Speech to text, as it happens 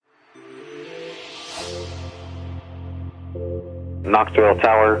Knoxville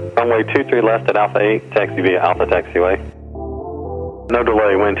Tower, runway 23 left at Alpha 8, taxi via Alpha Taxiway. No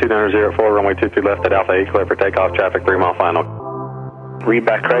delay, wind 2904, runway 23 left at Alpha 8, clear for takeoff, traffic 3 mile final. Read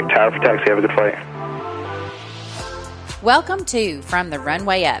back correct, tower for taxi, have a good flight. Welcome to From the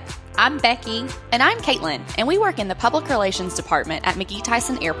Runway Up. I'm Becky. And I'm Caitlin, and we work in the Public Relations Department at McGee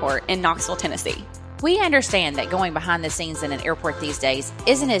Tyson Airport in Knoxville, Tennessee. We understand that going behind the scenes in an airport these days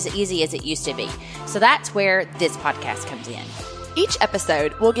isn't as easy as it used to be, so that's where this podcast comes in. Each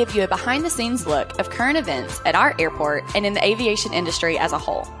episode will give you a behind-the-scenes look of current events at our airport and in the aviation industry as a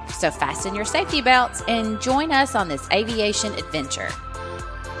whole. So fasten your safety belts and join us on this aviation adventure.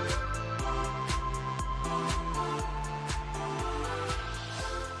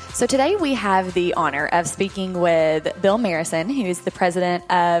 So today we have the honor of speaking with Bill Marison, who is the president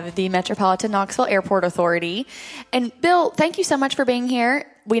of the Metropolitan Knoxville Airport Authority. And Bill, thank you so much for being here.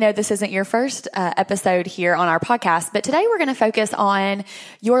 We know this isn't your first episode here on our podcast, but today we're going to focus on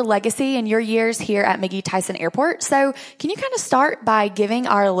your legacy and your years here at McGee Tyson Airport. So can you kind of start by giving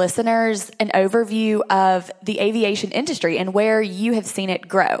our listeners an overview of the aviation industry and where you have seen it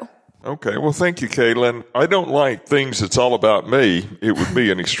grow? Okay, well, thank you, Caitlin. I don't like things that's all about me. It would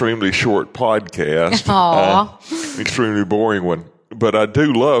be an extremely short podcast. Extremely boring one. But I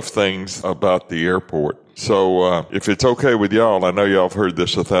do love things about the airport. So if it's okay with y'all, I know y'all have heard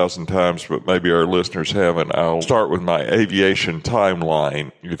this 1,000 times, but maybe our listeners haven't. I'll start with my aviation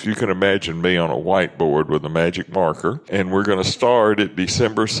timeline. If you can imagine me on a whiteboard with a magic marker, and we're going to start at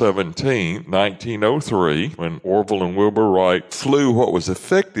December 17, 1903, when Orville and Wilbur Wright flew what was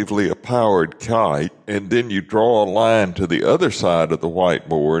effectively a powered kite, and then you draw a line to the other side of the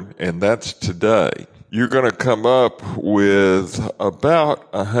whiteboard, and that's today. You're going to come up with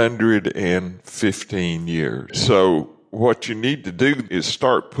about 115 years. So what you need to do is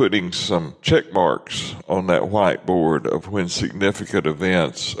start putting some check marks on that whiteboard of when significant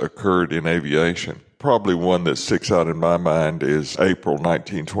events occurred in aviation. Probably one that sticks out in my mind is April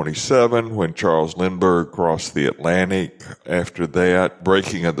 1927, when Charles Lindbergh crossed the Atlantic. After that,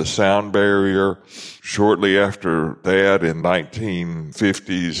 breaking of the sound barrier. Shortly after that, in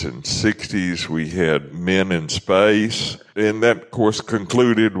 1950s and 60s, we had men in space. And that, of course,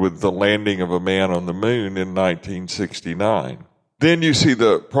 concluded with the landing of a man on the moon in 1969. Then you see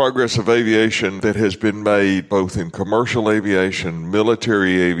the progress of aviation that has been made both in commercial aviation,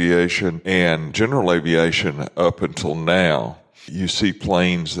 military aviation, and general aviation up until now. You see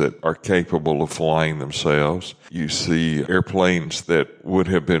planes that are capable of flying themselves. You see airplanes that would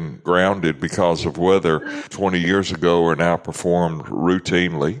have been grounded because of weather 20 years ago are now performed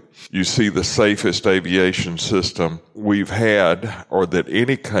routinely. You see the safest aviation system we've had or that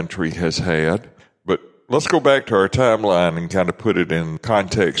any country has had. Let's go back to our timeline and kind of put it in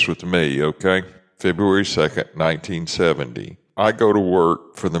context with me, okay? February 2nd, 1970. I go to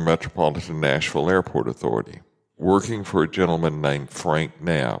work for the Metropolitan Nashville Airport Authority, working for a gentleman named Frank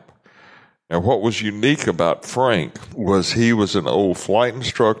Knapp. Now, what was unique about Frank was he was an old flight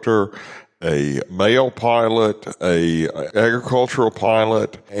instructor, a mail pilot, a agricultural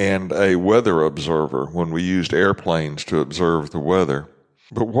pilot, and a weather observer when we used airplanes to observe the weather.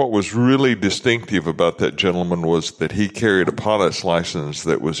 But what was really distinctive about that gentleman was that he carried a pilot's license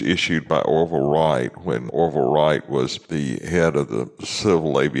that was issued by Orville Wright when Orville Wright was the head of the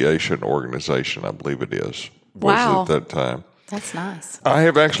Civil Aviation Organization, I believe it is. Wow. Was at that time. That's nice. I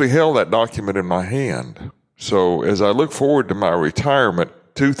have actually held that document in my hand. So as I look forward to my retirement,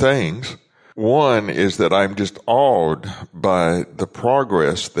 two things. One is that I'm just awed by the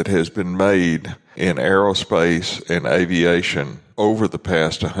progress that has been made in aerospace and aviation over the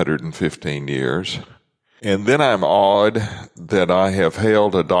past 115 years. And then I'm awed that I have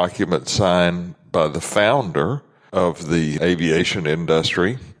held a document signed by the founder of the aviation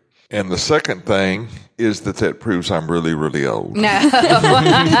industry. And the second thing is that proves I'm really, really old. No.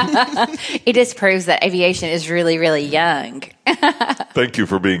 It just proves that aviation is really, really young. Thank you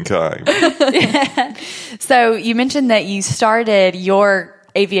for being kind. So you mentioned that you started your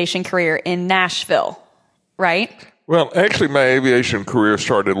aviation career in Nashville, right? Well, actually, my aviation career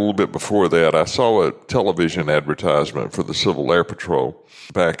started a little bit before that. I saw a television advertisement for the Civil Air Patrol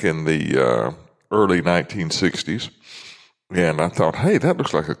back in the early 1960s. And I thought, hey, that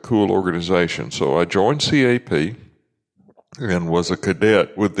looks like a cool organization. So I joined CAP and was a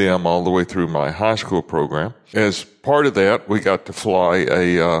cadet with them all the way through my high school program. As part of that, we got to fly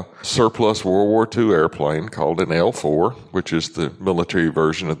a surplus World War II airplane called an L-4, which is the military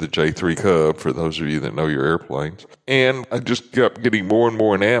version of the J-3 Cub, for those of you that know your airplanes. And I just kept getting more and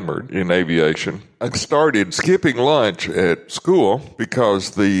more enamored in aviation. I started skipping lunch at school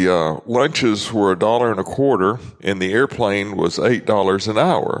because the lunches were $1.25 and the airplane was $8 an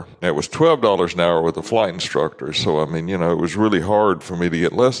hour. That was $12 an hour with a flight instructor. So, I mean, it was really hard for me to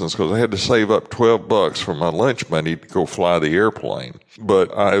get lessons because I had to save up $12 from my lunch money to go fly the airplane.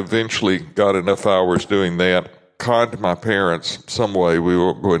 But I eventually got enough hours doing that. Conned my parents some way. We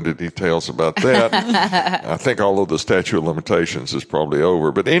won't go into details about that. I think all of the statute of limitations is probably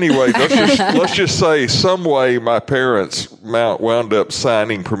over. But anyway, let's just say some way my parents wound up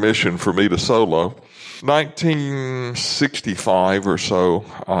signing permission for me to solo. 1965 or so,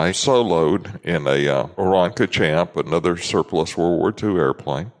 I soloed in a Aeronca Champ, another surplus World War II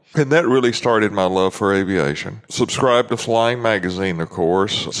airplane. And that really started my love for aviation. Subscribed to Flying Magazine, of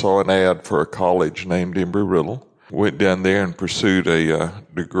course. Saw an ad for a college named Embry-Riddle. Went down there and pursued a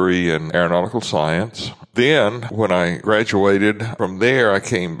degree in aeronautical science. Then, when I graduated from there, I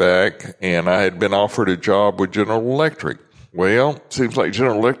came back and I had been offered a job with General Electric. Well, seems like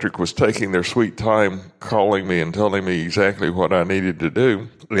General Electric was taking their sweet time calling me and telling me exactly what I needed to do.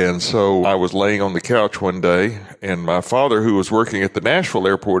 And so I was laying on the couch one day, and my father, who was working at the Nashville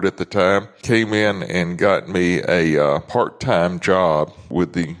airport at the time, came in and got me a part-time job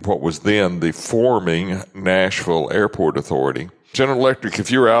with what was then the forming Nashville Airport Authority. General Electric,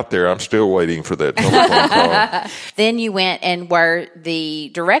 if you're out there, I'm still waiting for that telephone call. Then you went and were the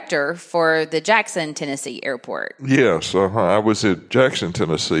director for the Jackson, Tennessee airport. Yes, I was at Jackson,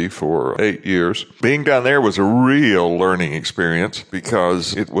 Tennessee for 8 years. Being down there was a real learning experience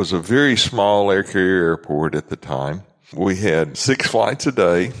because it was a very small air carrier airport at the time. We had 6 flights a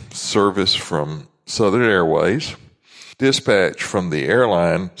day, service from Southern Airways. Dispatch from the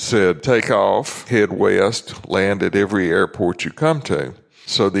airline said, take off, head west, land at every airport you come to.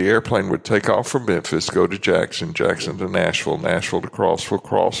 So the airplane would take off from Memphis, go to Jackson, Jackson to Nashville, Nashville to Crossville,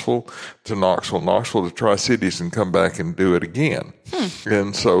 Crossville to Knoxville, Knoxville to Tri-Cities, and come back and do it again.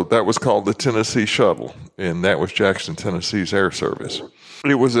 And so that was called the Tennessee Shuttle, and that was Jackson, Tennessee's air service.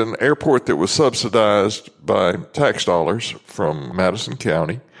 It was an airport that was subsidized by tax dollars from Madison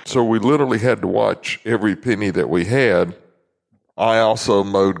County. So we literally had to watch every penny that we had. I also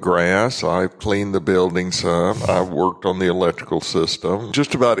mowed grass. I cleaned the building some. I worked on the electrical system.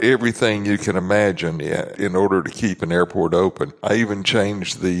 Just about everything you can imagine in order to keep an airport open. I even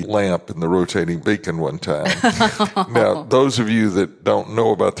changed the lamp in the rotating beacon one time. Now, those of you that don't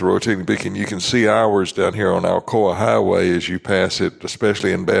know about the rotating beacon, you can see ours down here on Alcoa Highway as you pass it,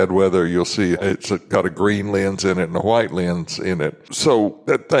 especially in bad weather. You'll see it's got a green lens in it and a white lens in it. So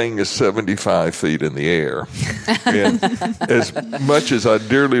that thing is 75 feet in the air. And as much as I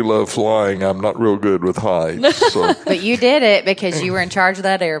dearly love flying, I'm not real good with heights. So. But you did it because you were in charge of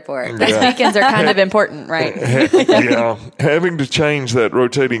that airport. Those beacons are kind of important, right? Yeah. Having to change that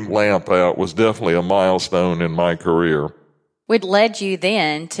rotating lamp out was definitely a milestone in my career. Which led you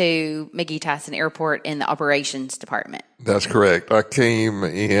then to McGee Tyson Airport in the operations department. That's correct. I came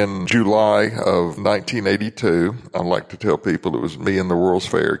in July of 1982. I like to tell people it was me and the World's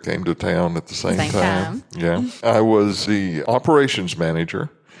Fair came to town at the same time. Yeah. I was the operations manager.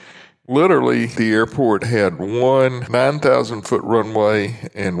 Literally, the airport had one 9,000-foot runway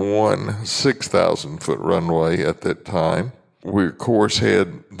and one 6,000-foot runway at that time. We, of course,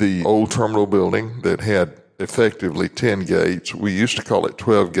 had the old terminal building that had effectively 10 gates. We used to call it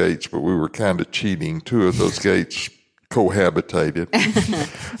 12 gates, but we were kind of cheating. 2 of those gates cohabitated.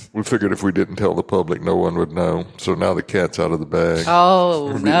 We figured if we didn't tell the public, no one would know. So now the cat's out of the bag.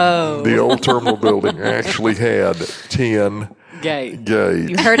 Oh, no. The old terminal building actually had 10 gates.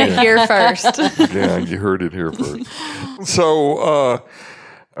 You heard it here first. Yeah, you heard it here first. So,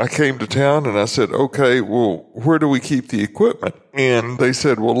 I came to town and I said, okay, well, where do we keep the equipment? And they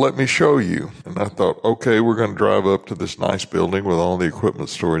said, well, let me show you. And I thought, okay, we're going to drive up to this nice building with all the equipment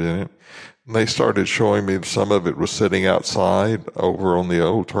stored in it. And they started showing me some of it was sitting outside over on the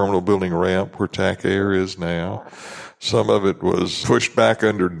old terminal building ramp where TAC Air is now. Some of it was pushed back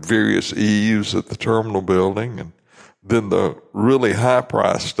under various eaves at the terminal building. And then the really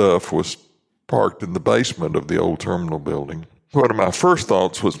high-priced stuff was parked in the basement of the old terminal building. One of my first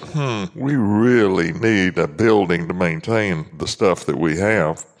thoughts was, we really need a building to maintain the stuff that we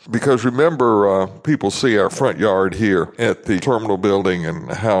have. Because remember, people see our front yard here at the terminal building and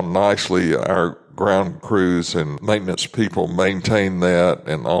how nicely our ground crews and maintenance people maintain that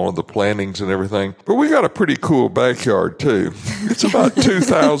and all of the plantings and everything. But we got a pretty cool backyard too. It's about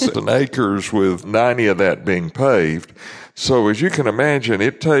 2,000 acres with 90 of that being paved. So as you can imagine,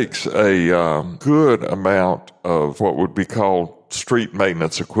 it takes a good amount of what would be called street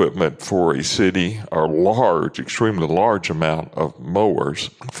maintenance equipment for a city, or extremely large amount of mowers.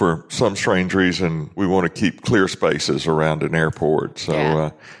 For some strange reason, we want to keep clear spaces around an airport.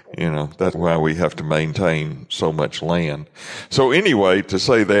 So, that's why we have to maintain so much land. So anyway, to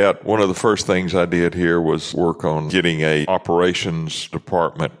say that, one of the first things I did here was work on getting a operations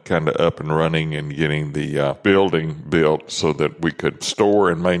department kind of up and running and getting the building built so that we could store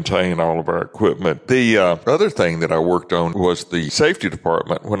and maintain all of our equipment. The other thing that I worked on was the safety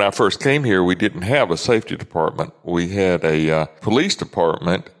department. When I first came here, we didn't have a safety department. We had a police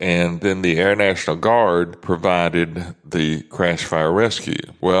department, and then the Air National Guard provided the crash fire rescue.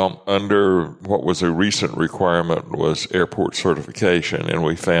 Well, under what was a recent requirement was airport certification, and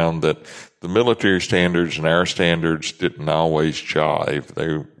we found that the military standards and our standards didn't always jive.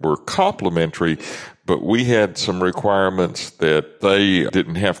 They were complementary, but we had some requirements that they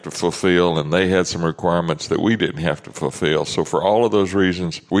didn't have to fulfill, and they had some requirements that we didn't have to fulfill. So for all of those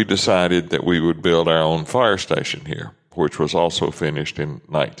reasons, we decided that we would build our own fire station here, which was also finished in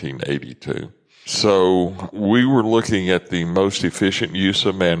 1982. So we were looking at the most efficient use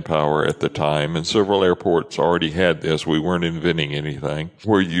of manpower at the time, and several airports already had this. We weren't inventing anything,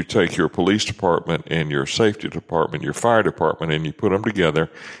 where you take your police department and your safety department, your fire department, and you put them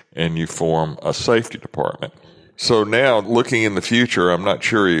together and you form a safety department. So now, looking in the future, I'm not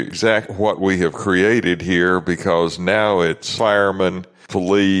sure exactly what we have created here, because now it's firemen,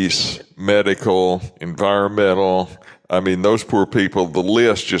 police, medical, environmental. I mean, those poor people, the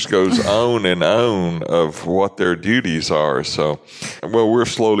list just goes on and on of what their duties are. So, we're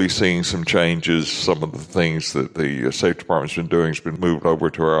slowly seeing some changes. Some of the things that the safety department's been doing has been moved over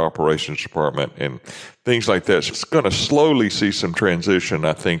to our operations department and things like that. So it's going to slowly see some transition,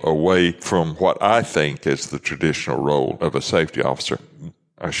 I think, away from what I think is the traditional role of a safety officer.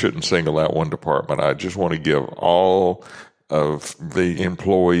 I shouldn't single out one department. I just want to give all of the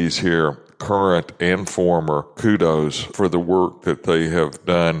employees here, current and former, kudos for the work that they have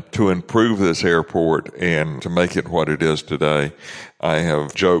done to improve this airport and to make it what it is today. I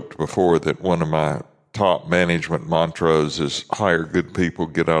have joked before that one of my top management mantras is hire good people,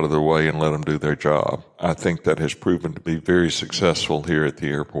 get out of their way, and let them do their job. I think that has proven to be very successful here at the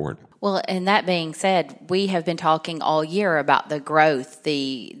airport. Well, and that being said, we have been talking all year about the growth,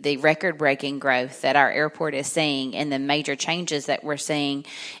 the record-breaking growth that our airport is seeing, and the major changes that we're seeing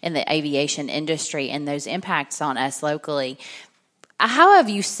in the aviation industry and those impacts on us locally. How have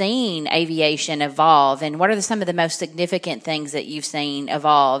you seen aviation evolve, and what are some of the most significant things that you've seen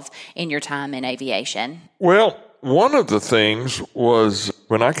evolve in your time in aviation? Well, one of the things was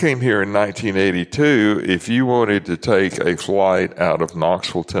when I came here in 1982, if you wanted to take a flight out of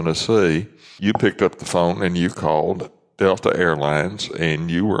Knoxville, Tennessee, you picked up the phone and you called Delta Airlines and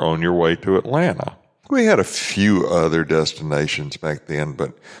you were on your way to Atlanta. We had a few other destinations back then,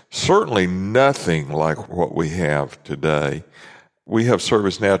 but certainly nothing like what we have today. We have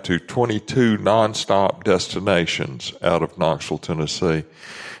service now to 22 nonstop destinations out of Knoxville, Tennessee.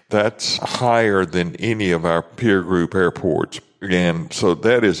 That's higher than any of our peer group airports. And so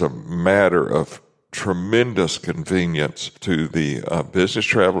that is a matter of tremendous convenience to the business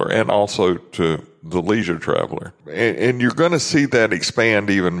traveler and also to the leisure traveler. And you're going to see that expand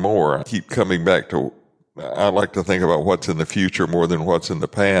even more. I keep coming back to, I like to think about what's in the future more than what's in the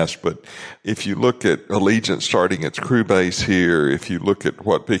past. But if you look at Allegiant starting its crew base here, if you look at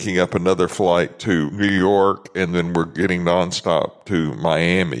picking up another flight to New York, and then we're getting nonstop to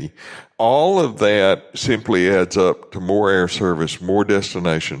Miami, all of that simply adds up to more air service, more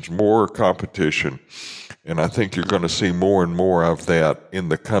destinations, more competition. And I think you're going to see more and more of that in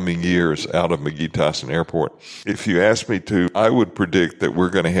the coming years out of McGee-Tyson Airport. If you ask me to, I would predict that we're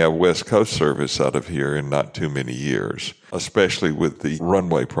going to have West Coast service out of here in not too many years, especially with the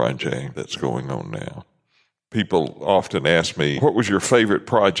runway project that's going on now. People often ask me, what was your favorite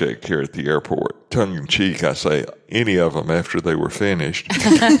project here at the airport? Tongue in cheek, I say, any of them after they were finished.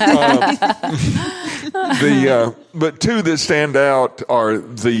 But two that stand out are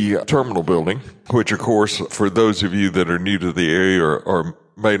the terminal building, which, of course, for those of you that are new to the area or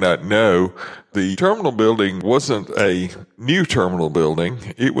may not know, the terminal building wasn't a new terminal building.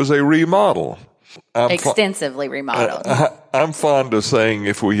 It was a remodel. Extensively remodeled. I'm fond of saying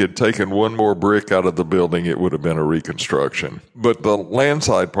if we had taken one more brick out of the building, it would have been a reconstruction. But the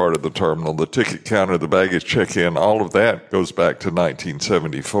landside part of the terminal, the ticket counter, the baggage check-in, all of that goes back to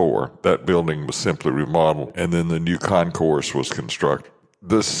 1974. That building was simply remodeled, and then the new concourse was constructed.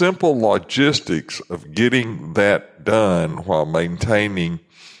 The simple logistics of getting that done while maintaining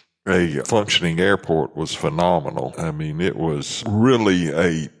a functioning airport was phenomenal. I mean, it was really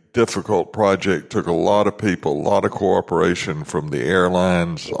a difficult project, took a lot of people, a lot of cooperation from the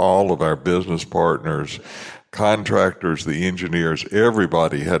airlines, all of our business partners, contractors, the engineers,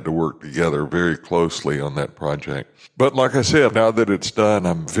 everybody had to work together very closely on that project. But like I said, now that it's done,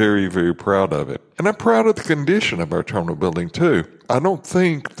 I'm very, very proud of it. And I'm proud of the condition of our terminal building too. I don't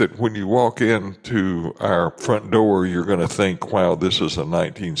think that when you walk into our front door, you're going to think, wow, this is a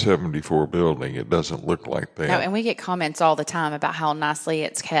 1974 building. It doesn't look like that. No, and we get comments all the time about how nicely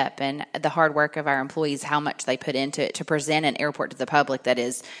it's kept and the hard work of our employees, how much they put into it to present an airport to the public that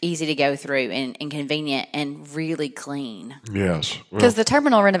is easy to go through and convenient and really clean. Yes. Because the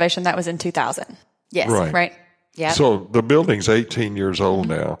terminal renovation, that was in 2000. Yes. Right? Yeah. So the building's 18 years old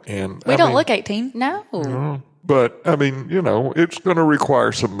now. And We don't look 18. No. But, I mean, you know, it's going to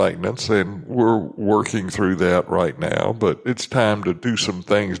require some maintenance, and we're working through that right now. But it's time to do some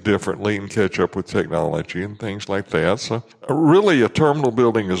things differently and catch up with technology and things like that. So, really, a terminal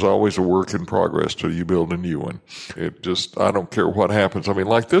building is always a work in progress till you build a new one. I don't care what happens. I mean,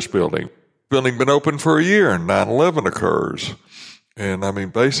 like this building been open for a year, and 9/11 occurs. And I mean,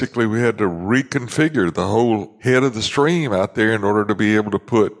 basically we had to reconfigure the whole head of the stream out there in order to be able to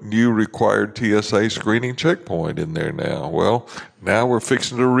put new required TSA screening checkpoint in there now. Well, now we're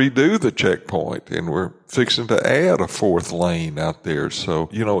fixing to redo the checkpoint, and we're fixing to add a fourth lane out there. So,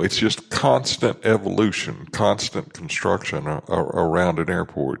 you know, it's just constant evolution, constant construction around an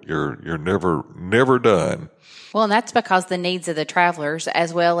airport. You're never done. Well, and that's because the needs of the travelers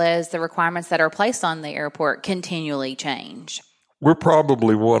as well as the requirements that are placed on the airport continually change. We're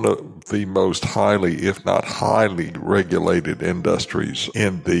probably one of the most highly, if not highly regulated industries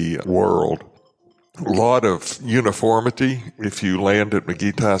in the world. A lot of uniformity. If you land at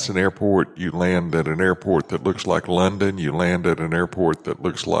McGee Tyson Airport, you land at an airport that looks like London. You land at an airport that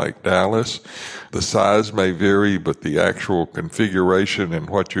looks like Dallas. The size may vary, but the actual configuration and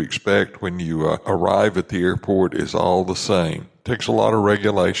what you expect when you arrive at the airport is all the same. It takes a lot of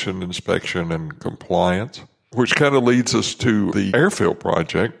regulation, inspection, and compliance. Which kind of leads us to the airfield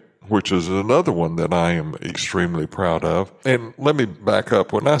project, which is another one that I am extremely proud of. And let me back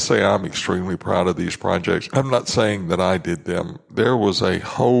up. When I say I'm extremely proud of these projects, I'm not saying that I did them. There was a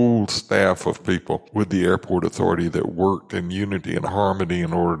whole staff of people with the airport authority that worked in unity and harmony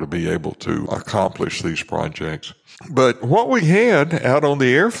in order to be able to accomplish these projects. But what we had out on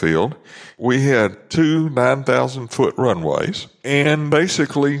the airfield, we had 2 9,000-foot runways, and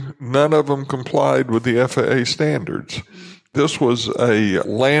basically none of them complied with the FAA standards. This was a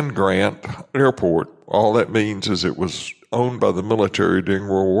land grant airport. All that means is it was owned by the military during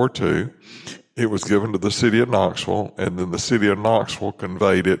World War II. It was given to the city of Knoxville, and then the city of Knoxville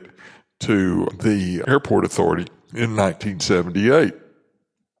conveyed it to the airport authority in 1978.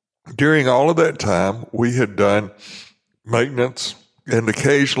 During all of that time, we had done maintenance and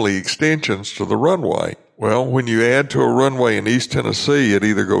occasionally extensions to the runway. Well, when you add to a runway in East Tennessee, it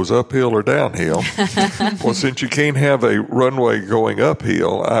either goes uphill or downhill. Well, since you can't have a runway going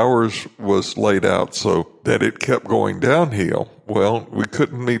uphill, ours was laid out so that it kept going downhill. Well, we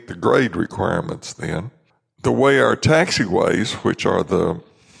couldn't meet the grade requirements then. The way our taxiways, which are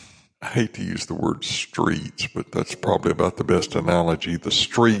I hate to use the word streets, but that's probably about the best analogy, the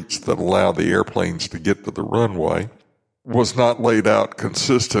streets that allow the airplanes to get to the runway, was not laid out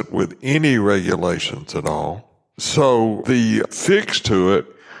consistent with any regulations at all. So the fix to it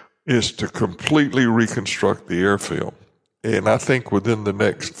is to completely reconstruct the airfield. And I think within the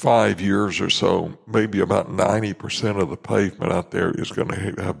next 5 years or so, maybe about 90% of the pavement out there is going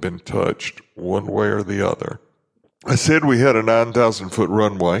to have been touched one way or the other. I said we had a 9,000-foot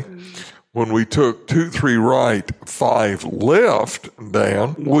runway. When we took 2-3 right, 5 left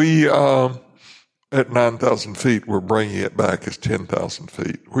down, we, at 9,000 feet, we're bringing it back as 10,000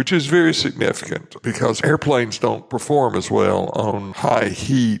 feet, which is very significant because airplanes don't perform as well on high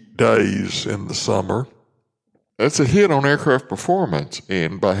heat days in the summer. That's a hit on aircraft performance,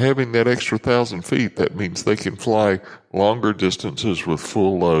 and by having that extra 1,000 feet, that means they can fly longer distances with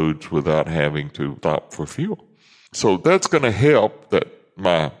full loads without having to stop for fuel. So that's going to help that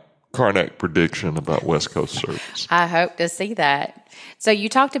my Carnac prediction about West Coast service. I hope to see that. So you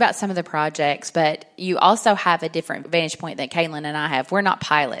talked about some of the projects, but you also have a different vantage point than Caitlin and I have. We're not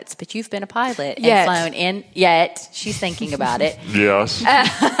pilots, but you've been a pilot and flown in. Yet she's thinking about it. Yes.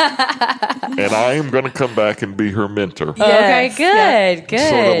 And I am going to come back and be her mentor. Yes. Okay, good.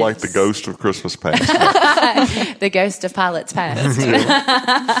 Sort of like the ghost of Christmas past. The ghost of pilots past.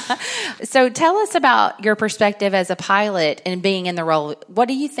 So tell us about your perspective as a pilot and being in the role. What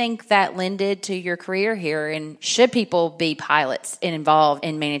do you think that lended to your career here? And should people be pilots and involved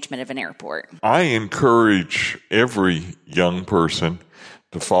in management of an airport? I encourage every young person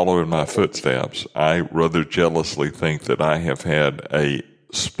to follow in my footsteps. I rather jealously think that I have had a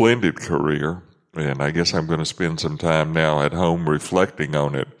splendid career, and I guess I'm going to spend some time now at home reflecting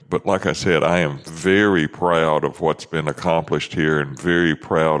on it. But like I said, I am very proud of what's been accomplished here and very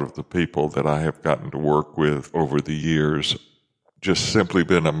proud of the people that I have gotten to work with over the years. Just simply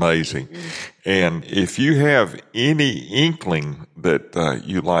been amazing. And if you have any inkling that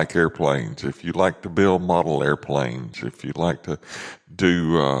you like airplanes, if you like to build model airplanes, if you like to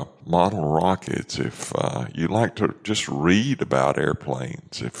do model rockets, if you like to just read about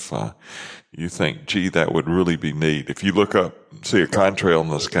airplanes, if you think, gee, that would really be neat. If you look up, see a contrail in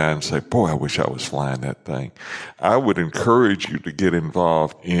the sky and say, boy, I wish I was flying that thing. I would encourage you to get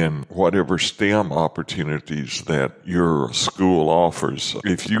involved in whatever STEM opportunities that your school offers.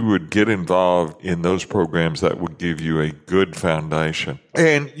 If you would get involved in those programs, that would give you a good foundation.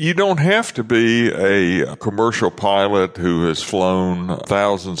 And you don't have to be a commercial pilot who has flown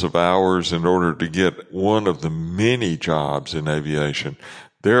thousands of hours in order to get one of the many jobs in aviation.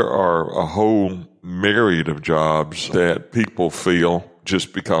 There are a whole myriad of jobs that people feel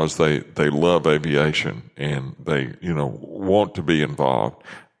just because they love aviation and they, want to be involved.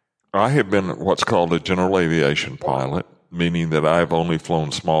 I have been what's called a general aviation pilot, meaning that I've only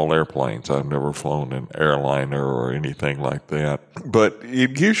flown small airplanes. I've never flown an airliner or anything like that. But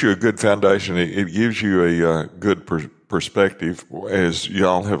it gives you a good foundation. It gives you a good perspective. As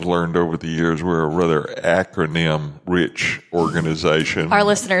y'all have learned over the years, we're a rather acronym-rich organization. Our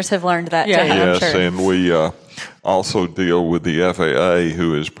listeners have learned that too. Yes, I'm sure. and we also deal with the FAA,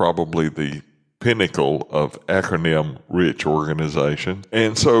 who is probably the pinnacle of acronym-rich organization.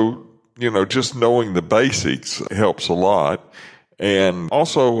 And so, just knowing the basics helps a lot. And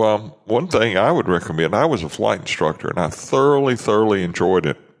also, one thing I would recommend, I was a flight instructor, and I thoroughly enjoyed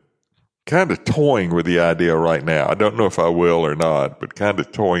it. Kind of toying with the idea right now. I don't know if I will or not, but kind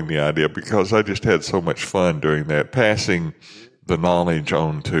of toying the idea because I just had so much fun doing that. Passing the knowledge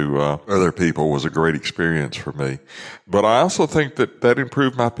on to other people was a great experience for me. But I also think that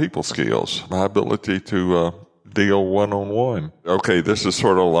improved my people skills, my ability to deal one-on-one. Okay, this is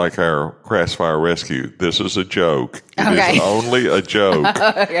sort of like our crash fire rescue. This is a joke. It is only a joke.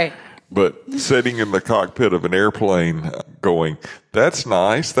 Okay. But sitting in the cockpit of an airplane going, that's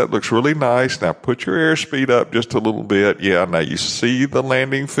nice. That looks really nice. Now put your airspeed up just a little bit. Yeah, now you see the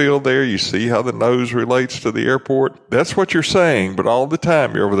landing field there. You see how the nose relates to the airport. That's what you're saying. But all the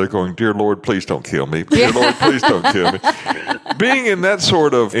time you're over there going, dear Lord, please don't kill me. Dear Lord, please don't kill me. Being in that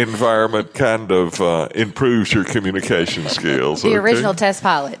sort of environment kind of improves your communication skills. The original test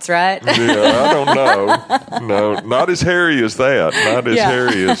pilots, right? Yeah, I don't know. No, not as hairy as that. Not as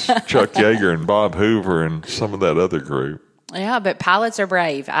hairy as Chuck Yeager and Bob Hoover and some of that other group. Yeah, but pilots are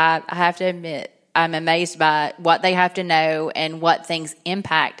brave. I have to admit, I'm amazed by what they have to know and what things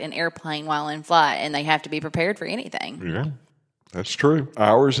impact an airplane while in flight, and they have to be prepared for anything. Yeah, that's true.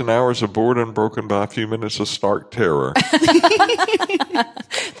 Hours and hours aboard unbroken by a few minutes of stark terror.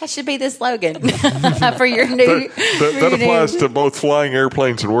 That should be the slogan for your new. That applies to both flying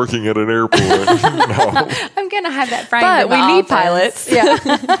airplanes and working at an airport. No. I'm going to have that framed. But in we my need office. pilots.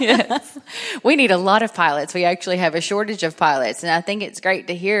 Yeah. Yes. We need a lot of pilots. We actually have a shortage of pilots. And I think it's great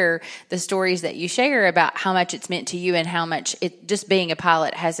to hear the stories that you share about how much it's meant to you and how much it just being a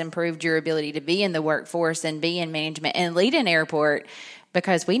pilot has improved your ability to be in the workforce and be in management and lead an airport,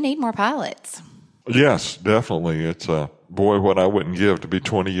 because we need more pilots. Yes, definitely. It's boy, what I wouldn't give to be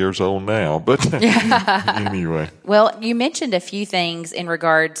 20 years old now. But anyway. Well, you mentioned a few things in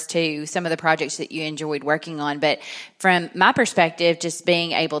regards to some of the projects that you enjoyed working on. But from my perspective, just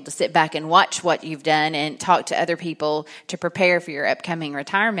being able to sit back and watch what you've done and talk to other people to prepare for your upcoming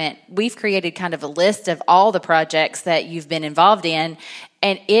retirement, we've created kind of a list of all the projects that you've been involved in.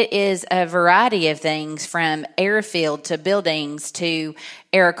 And it is a variety of things, from airfield to buildings to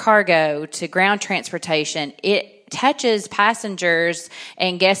air cargo to ground transportation. It touches passengers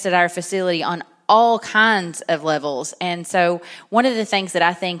and guests at our facility on all kinds of levels. And so one of the things that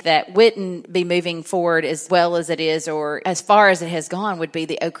I think that wouldn't be moving forward as well as it is or as far as it has gone would be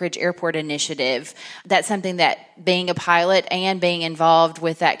the Oak Ridge Airport Initiative. That's something that being a pilot and being involved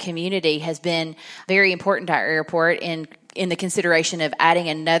with that community has been very important to our airport in the consideration of adding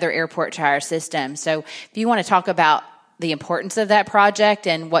another airport to our system. So if you want to talk about the importance of that project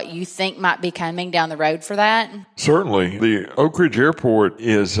and what you think might be coming down the road for that? Certainly. The Oak Ridge Airport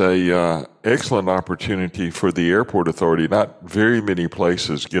is a excellent opportunity for the airport authority. Not very many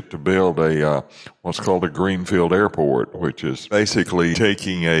places get to build a what's called a greenfield airport, which is basically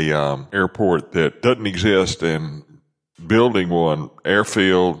taking a airport that doesn't exist and building one,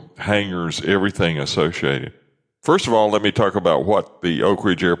 airfield, hangars, everything associated. First of all, let me talk about what the Oak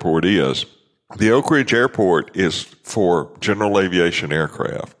Ridge Airport is. The Oak Ridge Airport is for general aviation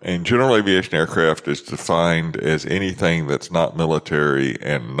aircraft, and general aviation aircraft is defined as anything that's not military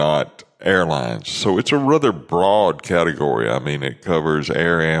and not airlines. So it's a rather broad category. I mean, it covers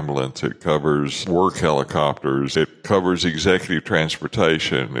air ambulance, it covers work helicopters, it covers executive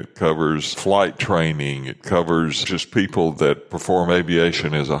transportation, it covers flight training, it covers just people that perform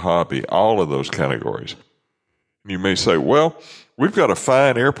aviation as a hobby, all of those categories. You may say, well, we've got a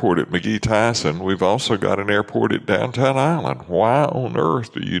fine airport at McGee-Tyson. We've also got an airport at Downtown Island. Why on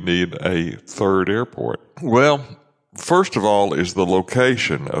earth do you need a third airport? Well, first of all is the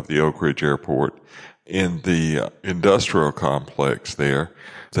location of the Oak Ridge Airport in the industrial complex there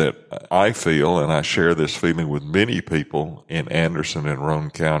that I feel, and I share this feeling with many people in Anderson and Roane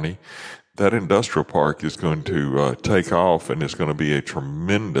County, that industrial park is going to take off and is going to be a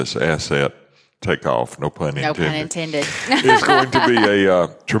tremendous asset. Take off, no pun intended. No pun intended. It's going to be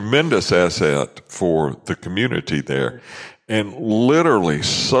a tremendous asset for the community there. And literally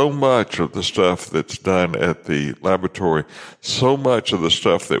so much of the stuff that's done at the laboratory, so much of the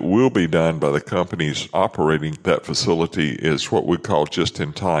stuff that will be done by the companies operating that facility is what we call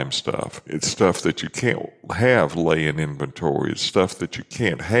just-in-time stuff. It's stuff that you can't have lay in inventory. It's stuff that you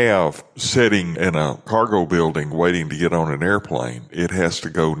can't have sitting in a cargo building waiting to get on an airplane. It has to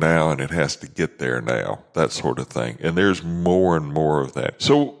go now and it has to get there now, that sort of thing. And there's more and more of that.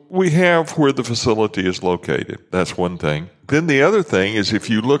 So we have where the facility is located. That's one thing. Then the other thing is if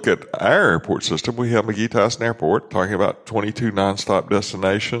you look at our airport system, we have McGee-Tyson Airport, talking about 22 nonstop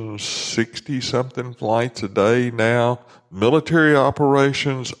destinations, 60-something flights a day now, military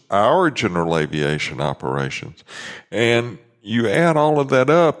operations, our general aviation operations. And you add all of that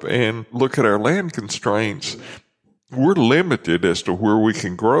up and look at our land constraints, we're limited as to where we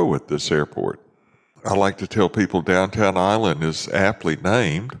can grow at this airport. I like to tell people Downtown Island is aptly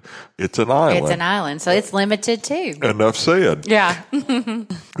named. It's an island. It's an island, so it's limited too. Enough said. Yeah.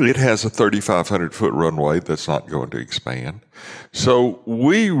 It has a 3,500-foot runway that's not going to expand. So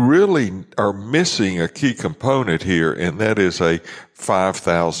we really are missing a key component here, and that is a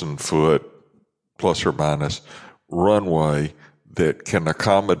 5,000-foot plus or minus runway that can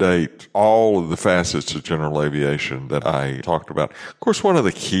accommodate all of the facets of general aviation that I talked about. Of course, one of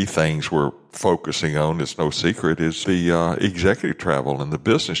the key things we're focusing on, it's no secret, is the executive travel and the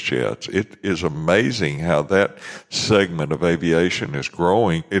business jets. It is amazing how that segment of aviation is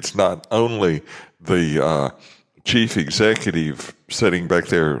growing. It's not only the chief executive sitting back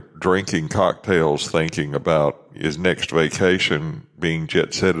there drinking cocktails thinking about his next vacation being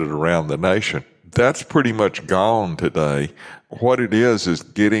jet-setted around the nation. That's pretty much gone today. What it is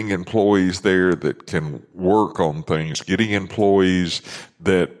getting employees there that can work on things, getting employees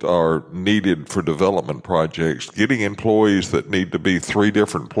that are needed for development projects, getting employees that need to be 3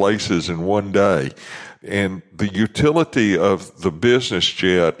 different places in one day. And the utility of the business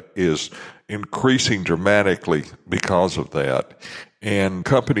jet is increasing dramatically because of that. And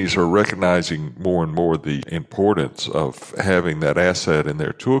companies are recognizing more and more the importance of having that asset in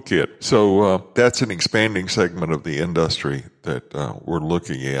their toolkit. So that's an expanding segment of the industry that we're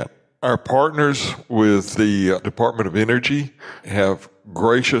looking at. Our partners with the Department of Energy have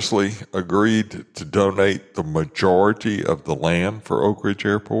graciously agreed to donate the majority of the land for Oak Ridge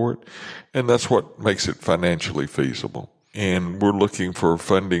Airport, and that's what makes it financially feasible. And we're looking for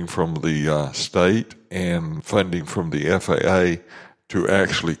funding from the state and funding from the FAA to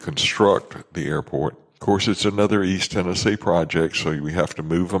actually construct the airport. Of course, it's another East Tennessee project, so we have to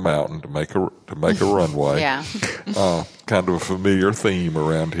move a mountain to make a runway. Yeah. Kind of a familiar theme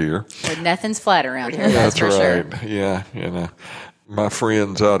around here. But nothing's flat around here, that's for right. sure. Yeah, My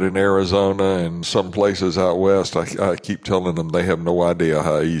friends out in Arizona and some places out west, I keep telling them they have no idea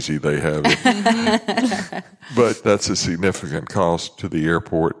how easy they have it. But that's a significant cost to the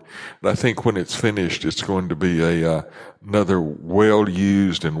airport. I think when it's finished, it's going to be another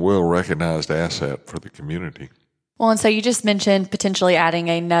well-used and well-recognized asset for the community. Well, and so you just mentioned potentially adding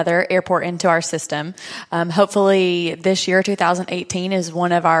another airport into our system. Hopefully this year, 2018, is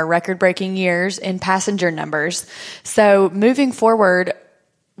one of our record-breaking years in passenger numbers. So moving forward,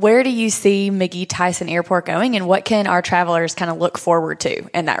 where do you see McGee-Tyson Airport going, and what can our travelers kind of look forward to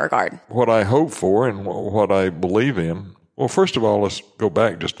in that regard? What I hope for and what I believe in, well, first of all, let's go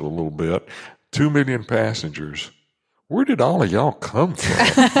back just a little bit. 2 million passengers. Where did all of y'all come from?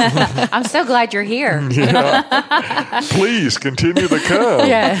 I'm so glad you're here. Please continue to come.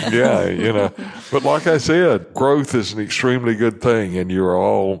 Yeah, But like I said, growth is an extremely good thing, and you're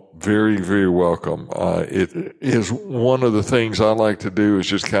all very, very welcome. It is one of the things I like to do is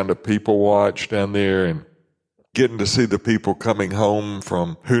just kind of people watch down there and getting to see the people coming home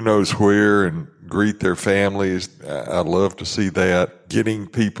from who knows where and greet their families. I love to see that. Getting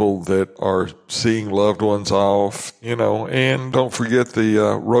people that are seeing loved ones off, and don't forget the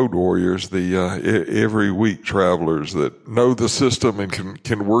road warriors, the every week travelers that know the system and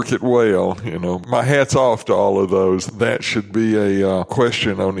can work it well. My hat's off to all of those. That should be a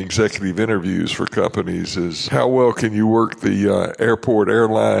question on executive interviews for companies is how well can you work the airport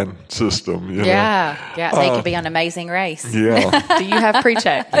airline system? Yeah, they could be on Amazing Race. Yeah. Do you have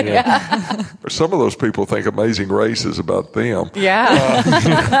pre-check? Yeah. Some of those people think Amazing Race is about them. Yeah.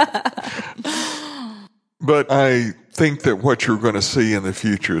 But I think that what you're going to see in the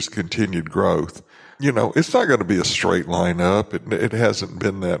future is continued growth. It's not going to be a straight line up. It hasn't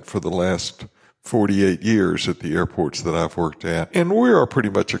been that for the last 48 years at the airports that I've worked at. And we are pretty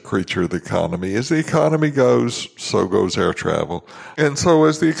much a creature of the economy. As the economy goes, so goes air travel. And so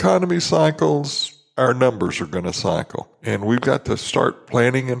as the economy cycles, our numbers are going to cycle. And we've got to start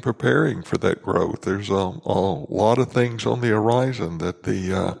planning and preparing for that growth. There's a lot of things on the horizon that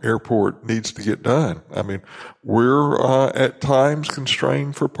the airport needs to get done. I mean, we're at times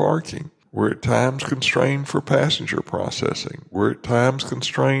constrained for parking. We're at times constrained for passenger processing. We're at times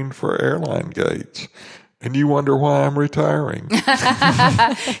constrained for airline gates. And you wonder why I'm retiring.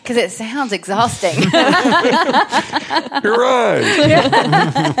 Because it sounds exhausting. You're right.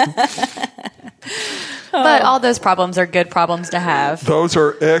 But all those problems are good problems to have. Those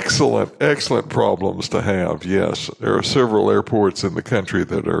are excellent, excellent problems to have, yes. There are several airports in the country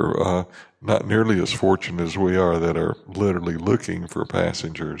that are not nearly as fortunate as we are that are literally looking for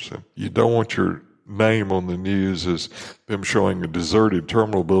passengers. And you don't want your name on the news as them showing a deserted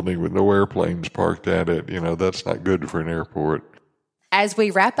terminal building with no airplanes parked at it. That's not good for an airport. As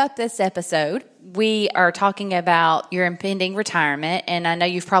we wrap up this episode, we are talking about your impending retirement, and I know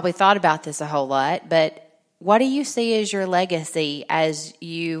you've probably thought about this a whole lot, but what do you see as your legacy as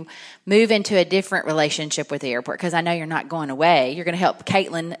you move into a different relationship with the airport? Because I know you're not going away. You're going to help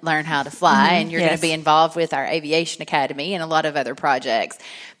Caitlin learn how to fly, and you're going to be involved with our Aviation Academy and a lot of other projects.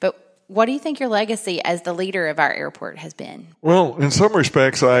 But what do you think your legacy as the leader of our airport has been? Well, in some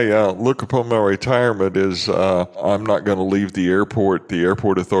respects, I look upon my retirement as I'm not going to leave the airport. The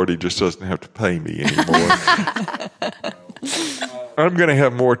airport authority just doesn't have to pay me anymore. I'm going to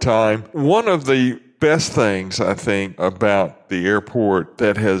have more time. One of the best things, I think, about the airport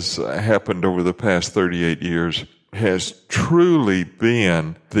that has happened over the past 38 years has truly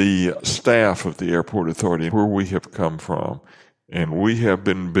been the staff of the airport authority, where we have come from. And we have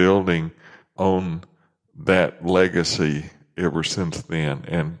been building on that legacy ever since then.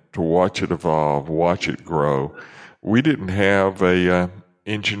 And to watch it evolve, watch it grow. We didn't have a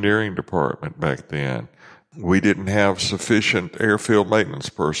engineering department back then. We didn't have sufficient airfield maintenance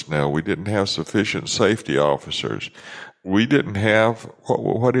personnel. We didn't have sufficient safety officers. We didn't have,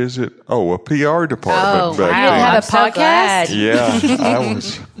 what is it? Oh, a PR department back then. You didn't have a podcast? Yeah, I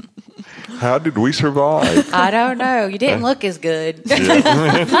was... How did we survive? I don't know. You didn't look as good. Yeah.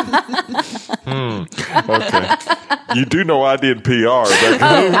 Okay. You do know I did PR.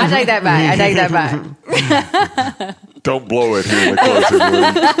 I take that back. Don't blow it here in the closing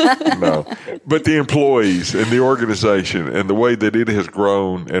room. No. But the employees and the organization and the way that it has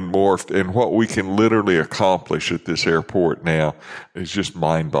grown and morphed and what we can literally accomplish at this airport now is just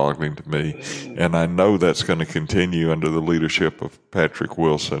mind-boggling to me. And I know that's going to continue under the leadership of Patrick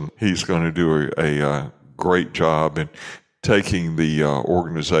Wilson. He's going to do a great job in taking the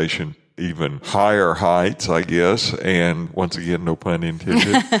organization even higher heights, I guess, and once again, no pun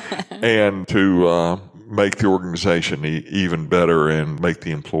intended, and to make the organization even better and make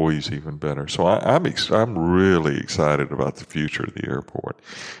the employees even better. So I'm really excited about the future of the airport.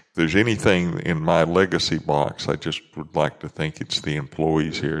 If there's anything in my legacy box, I just would like to think it's the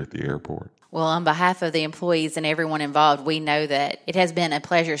employees here at the airport. Well, on behalf of the employees and everyone involved, we know that it has been a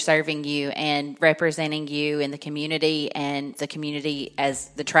pleasure serving you and representing you in the community and the community as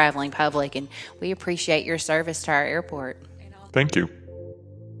the traveling public, and we appreciate your service to our airport. Thank you.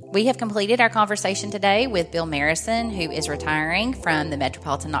 We have completed our conversation today with Bill Marison, who is retiring from the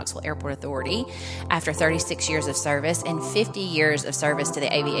Metropolitan Knoxville Airport Authority after 36 years of service and 50 years of service to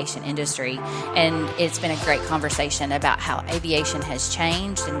the aviation industry. And it's been a great conversation about how aviation has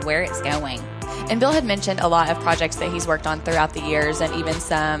changed and where it's going. And Bill had mentioned a lot of projects that he's worked on throughout the years and even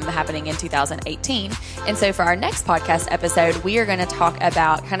some happening in 2018. And so for our next podcast episode, we are going to talk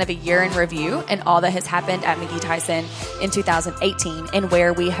about kind of a year in review and all that has happened at McGee Tyson in 2018 and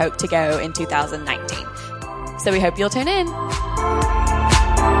where we hope to go in 2019. So we hope you'll tune in.